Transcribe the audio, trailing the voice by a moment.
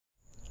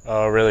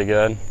Oh, really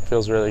good.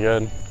 Feels really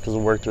good because I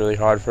worked really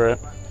hard for it.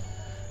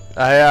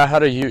 I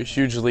had a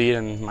huge lead,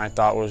 and my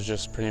thought was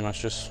just pretty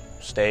much just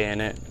stay in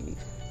it.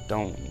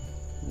 Don't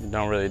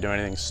don't really do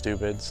anything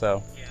stupid.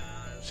 So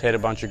just hit a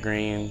bunch of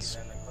greens,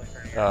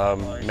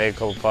 made a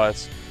couple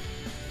putts.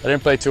 I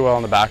didn't play too well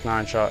on the back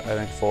nine, shot I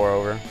think 4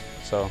 over.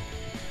 So,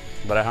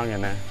 but I hung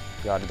in there,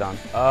 got it done.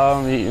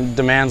 It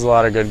demands a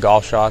lot of good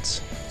golf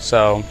shots.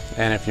 So,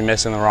 and if you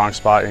miss in the wrong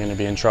spot, you're going to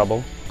be in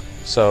trouble.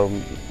 So,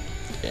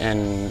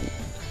 and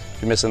if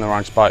you miss in the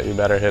wrong spot, you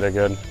better hit a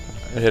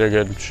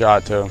good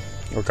shot to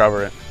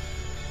recover it.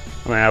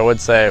 I mean, I would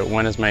say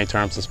win as many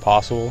terms as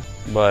possible,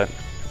 but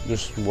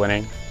just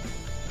winning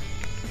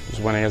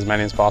as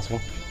many as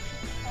possible.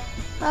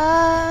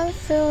 I'm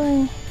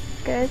feeling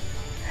good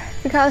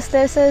because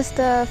this is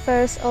the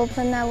first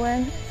Open I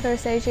win,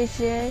 first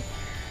HHGA.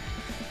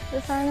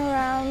 The final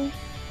round,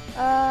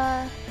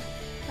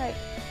 like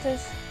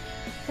just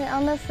hit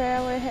on the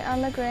fairway, hit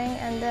on the green,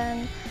 and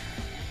then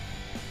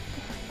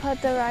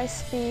put the right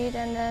speed,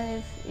 and then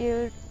if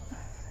you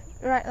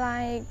right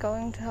line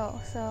going to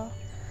hole. So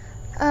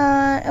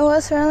it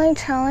was really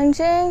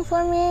challenging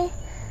for me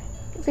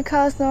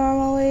because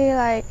normally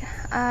like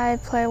I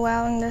play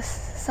well in the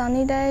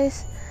sunny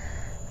days,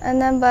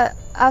 and then but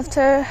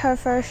after her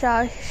first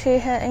shot she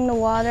hit in the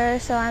water,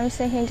 so I'm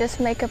thinking just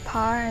make a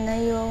par and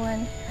then you will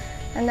win,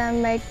 and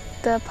then make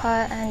the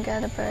putt and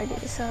get a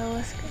birdie. So it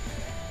was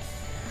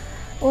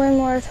good. Win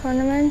more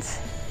tournaments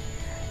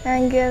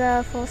and get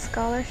a full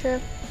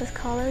scholarship with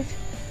college.